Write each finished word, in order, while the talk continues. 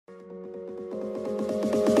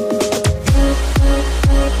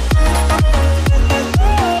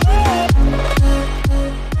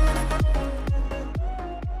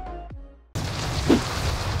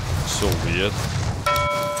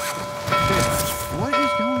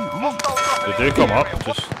do come up,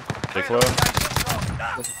 just take a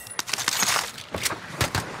while.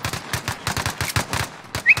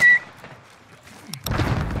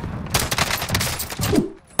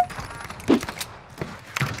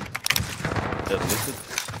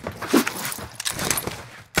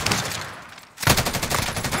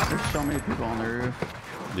 There's so many people on the roof.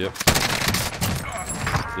 Yep.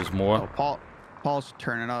 There's more. Oh, Paul's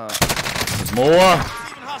turning up. There's more.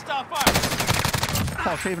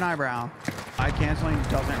 Paul, shave an eyebrow. Eye canceling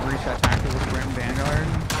doesn't reset tactical sprint in Vanguard.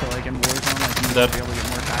 So like in Warzone, like you might be able to get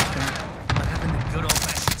more faster. What happened to good old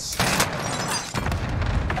fashioned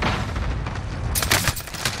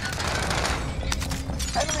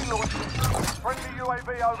enemy launch. Friendly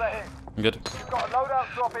UAV overhead. I'm good. You've got a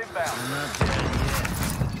loadout drop inbound. I'm not dead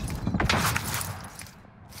yet.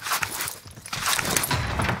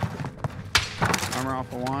 Armor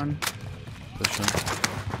off of one. Pushing.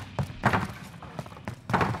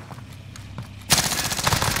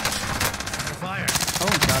 Fire. Oh,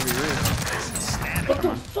 it's gotta be rude. What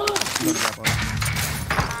the fuck?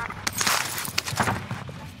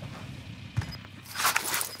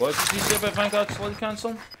 What did you say about Vanguard slide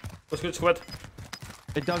cancel? What's good, squad?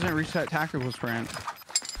 It doesn't reset tactical sprint.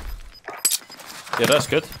 Yeah, that's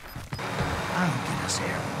good. I'll get us here.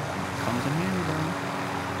 Comes in handy,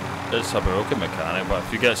 bro. It's a broken mechanic, but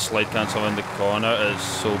if you get slide cancel in the corner, it's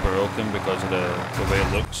so broken because of the way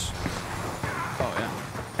it looks. Oh yeah.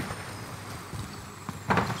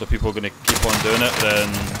 So people are going to keep on doing it, then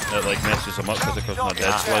it like messes them up because it goes on a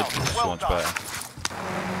dead slide. It's so much better.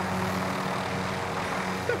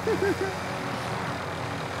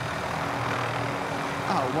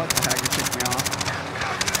 Oh, what the heck? You kicked me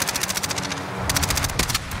off.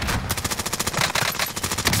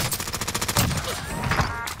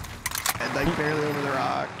 And like barely over the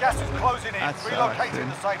rock. Gas is closing in. That sucks, Relocating dude.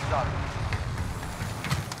 the safe zone.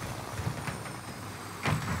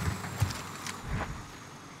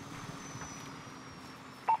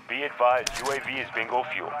 Be advised, UAV is bingo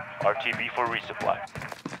fuel. RTB for resupply.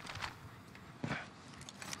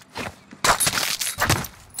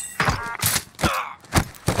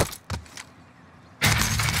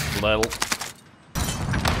 Little.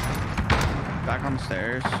 Back on the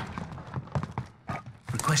stairs.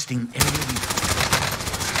 Requesting area recon.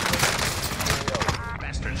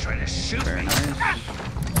 Bastard's trying to shoot Very me.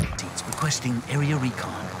 nice. Teams requesting area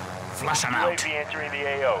recon. Flush them out. UAV entering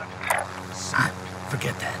the AO.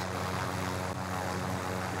 Forget that.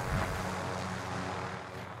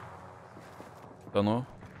 Don't know.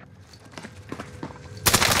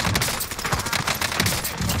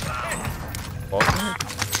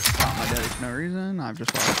 Shot my daddy for no reason. I've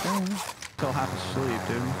just lost him. Still half asleep,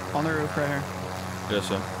 dude. On the roof right here. Yes,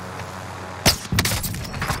 sir.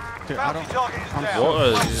 Dude, I Bounty don't. target is I'm down. so-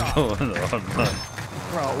 What is going on, man?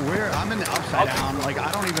 Bro, I'm in the upside down. Like,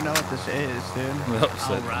 I don't even know what this is, dude. All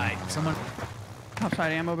Upset. right. Someone.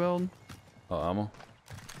 Upside ammo build. Oh, ammo.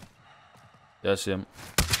 Yeah, I see him.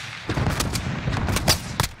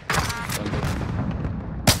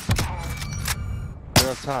 They're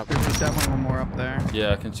up top. There's definitely one more up there.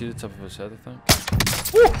 Yeah, I can see the top of his head, I think.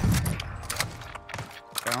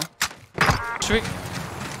 Go. Sweet.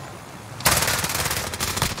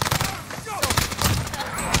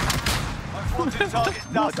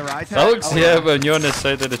 What, the right That looks, oh, yeah, when you're on the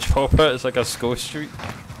side of the chopper, it's like a skull street.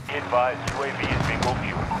 Be advised, UAV is bingo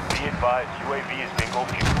fuel. Be advised, UAV is bingo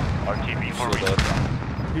fuel. RTB for So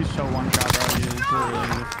resupply. He's so one shot, bro. He's literally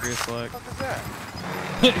the freest look.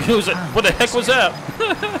 He was like, what the heck was that?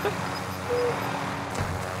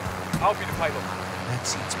 I'll be the payload. That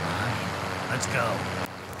seat's mine. Let's go.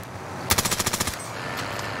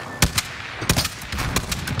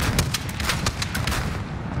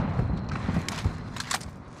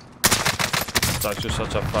 That's just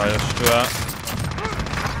such a fire strat.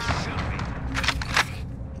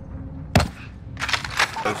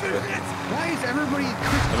 Why is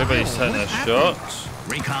Everybody's hitting their shots.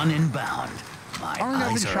 Recon inbound. My I don't know,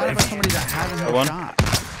 I've eyes been are shot by everywhere. somebody that hasn't Got had a one. shot.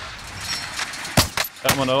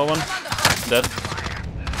 Got him another one. Dead.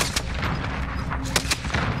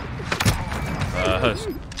 That's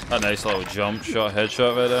a nice little jump shot,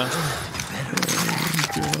 headshot right there.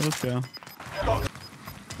 Let's go.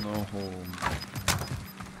 No home.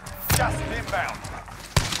 Gas is inbound.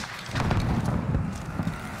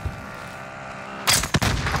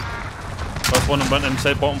 First one went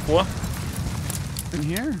inside bottom floor. In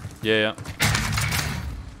here? Yeah.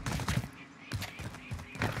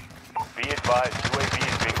 Be advised, UAV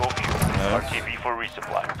is bingo fuel. Nice. RTB for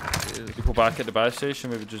resupply. People back at the buy station,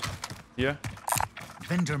 maybe just here.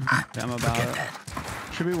 Vendor. I'm about Forget it.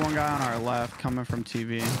 that. Should be one guy on our left coming from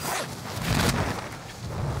TV.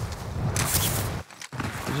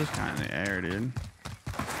 this guy in the air, dude?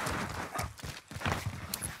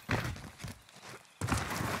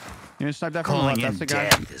 You gonna snipe that from the Calling left? in That's the guy.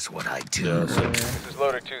 dead is what I do. Yeah, so This is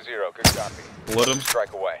loader 2-0. Good copy. blood him.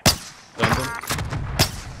 Strike away. Down him.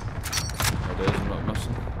 Oh, there is, I'm not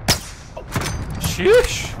missing.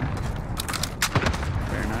 Sheesh!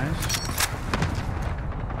 Very nice.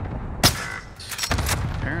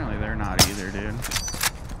 Apparently they're not either, dude.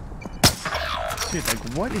 Dude,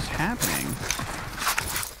 like, what is happening?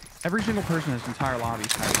 Every single person in this entire lobby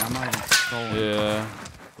is hiding. I'm not even trolling. Yeah.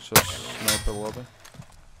 It's just sniper lobby.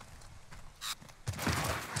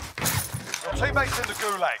 Your teammates in the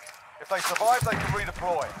gulag. If they survive, they can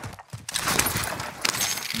redeploy.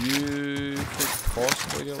 You could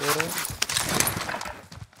possibly get rid of it.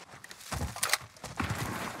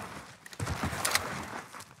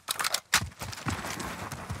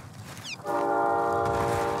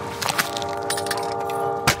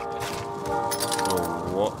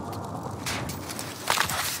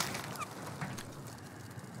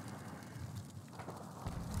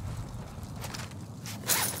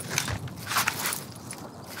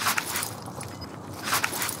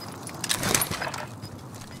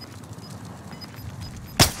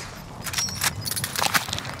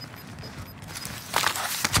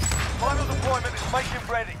 Final deployment is making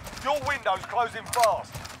ready. Your window's closing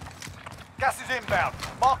fast. Gas is inbound.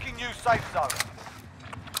 Marking new safe zone.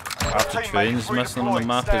 After trains missing on the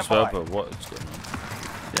map as well, but what is going on?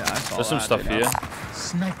 Yeah, I saw There's some that, stuff dude. here.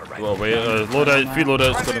 Sniper rifle. Well, wait, loadout, free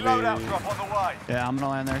loadout's Friendly gonna loadout be. drop on the way. Yeah, I'm gonna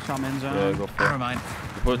land there, so I'm in zone. Yeah, go for Never it. mind.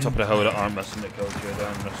 You put it top of the hill that aren't missing that kills you,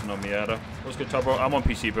 I'm missing on Miata. Let's go Turbo, I'm on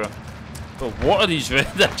PC, bro. But what are these red?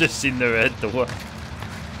 I've just seen the red door.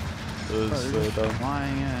 Bro, they're just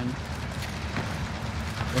flying in.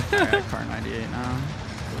 Alright, car 98 now.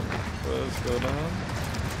 What's going on?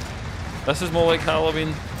 This is more like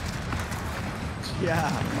Halloween. Yeah.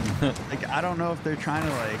 Like, I don't know if they're trying to,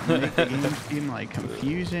 like, make the game seem, like,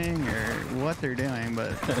 confusing or what they're doing,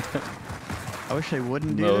 but I wish they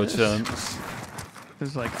wouldn't do No this. chance. This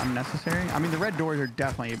is, like, unnecessary. I mean, the red doors are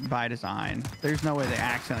definitely by design. There's no way they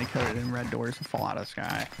accidentally coded in red doors to fall out of the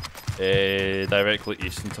sky. Directly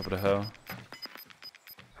east on top of the hill.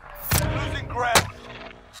 Losing ground.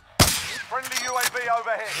 Friendly UAV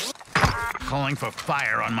overhead. Calling for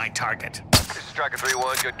fire on my target. This is Striker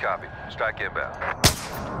 3-1, good copy. Strike inbound. Less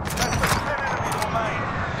than 10 enemies remain.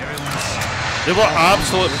 Everyone's They were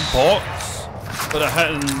absolute bots, but are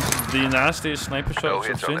hitting the nastiest sniper No shots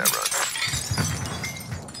I've hits on seen. that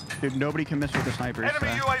run. Dude, nobody can miss with the snipers.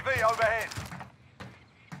 Enemy So. UAV overhead.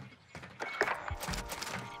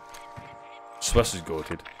 Swiss is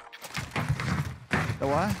goated. The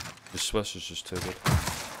what? The Swiss is just too good.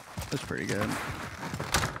 That's pretty good.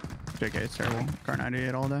 JK, it's terrible. Car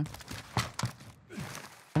 98 all day.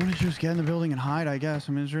 I'm gonna just get in the building and hide, I guess.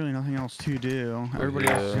 I mean, there's really nothing else to do. Everybody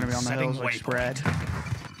else is gonna be on the Setting hills, like, waypoint. spread.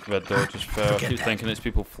 Red door just fell. I Forget keep that. thinking it's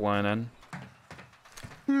people flying in.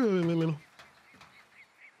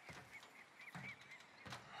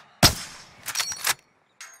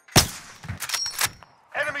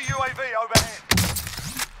 Enemy UAV overhead.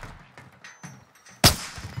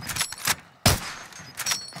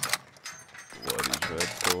 What are these red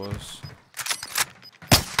doors?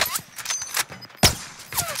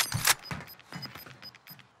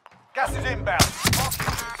 Gas is inbound. Marking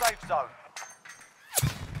new safe zone.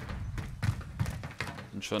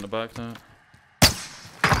 And shot in the back now.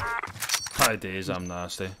 Hi days, I'm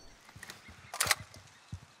nasty.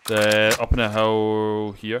 The up in the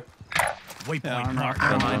hill here. waypoint Yeah, I'm marked.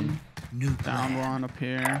 knocking Down one. one. New Down plan. one up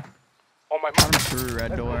here. On my Bottom mark. through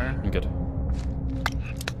red door. I'm good.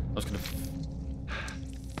 I was gonna.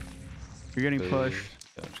 You're getting pushed.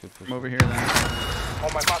 Yeah, I'm just gonna push. I'm over here then.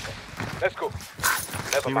 On my marker. Let's go.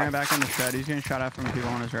 Never He ran mind. back in the shed. He's getting shot at from people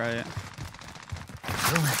on his right.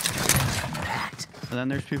 We'll have to defend from that. And then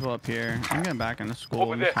there's people up here. I'm getting back into school.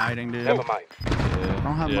 Over I'm there. just hiding, dude. Never mind. Yeah,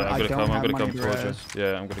 don't have yeah, mon- I I'm gonna don't come. I'm have gonna money come to towards you. res.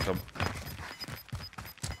 Yeah, I'm gonna come.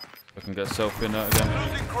 I can get selfie in that again.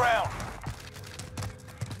 Losing ground.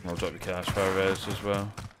 I'll drop the cash for res as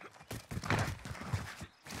well.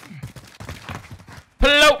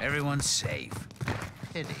 Hello. Everyone's safe.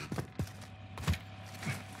 Pity.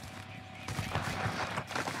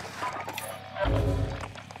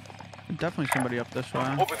 Definitely somebody up this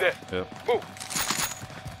way. Over there. Yep. Move.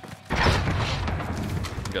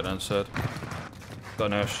 Get inside.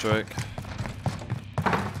 Got an airstrike.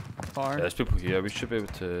 Far. Yeah, there's people here. We should be able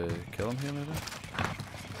to kill them here, maybe.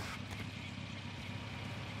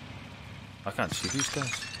 I can't see these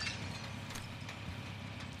guys.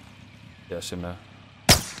 Yeah, I see him there.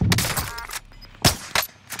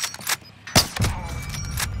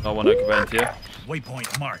 Not one I can vent here.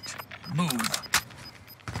 Waypoint marked. Move.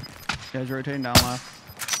 Guys rotating down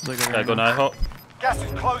left. Look Yeah, go now, hop. Gas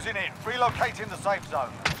is closing in. Relocating the safe zone.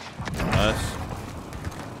 Nice.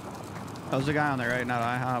 That was the guy on the right, not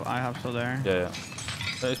IHOP still there. Yeah, yeah.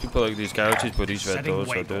 There's people like these garages, but these red Setting doors,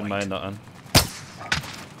 so waypoint. doing mine nothing.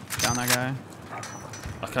 Down that guy.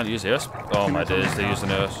 I can't use this. Oh my days, they're using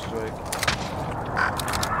this.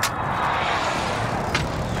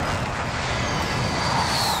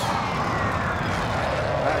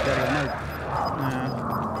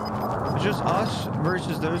 Yeah. It's just us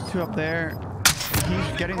versus those two up there.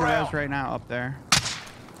 He's getting the res right now up there.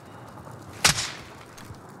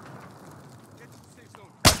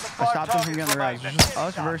 I stopped him from getting the res. It's just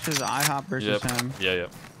us versus IHOP versus him. Yeah, yeah.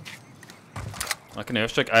 I can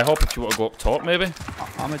airstrike. I hope if you want to go up top, maybe.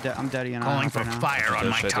 I'm deady and Calling IHOP for right now. fire on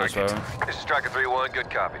my Airstrike as target. well. This is Striker 3-1, good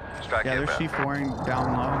copy. Strike Yeah, they're inbound. C4ing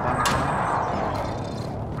down low. Bottom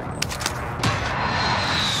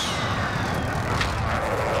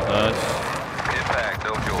Nice. Impact,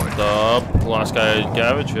 no joy. Dub. Last guy,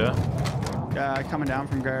 garage, yeah. Yeah, coming down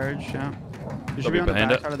from garage. Yeah. You should They'll be be on the behind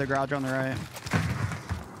back it. side of the garage on the right.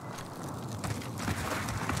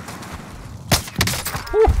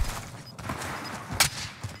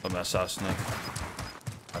 I'm an assassinate.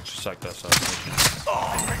 I just sacked that assassination.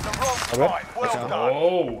 Picked the wrong side. Well done.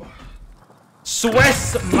 Oh!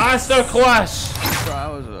 Swiss Masterclass! Bro,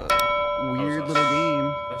 that was a weird little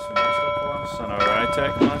game. That's a Masterclass and a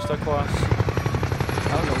Rytech Masterclass.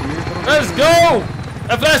 That was a weird little Let's game. go!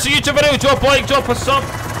 If that's a YouTube video, drop a like, drop a sub.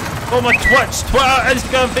 On my Twitch, Twitter,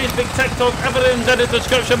 Instagram, Facebook, TikTok, everything's in the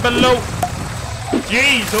description below.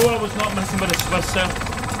 Jeez, oh, I was not messing with the Swiss there.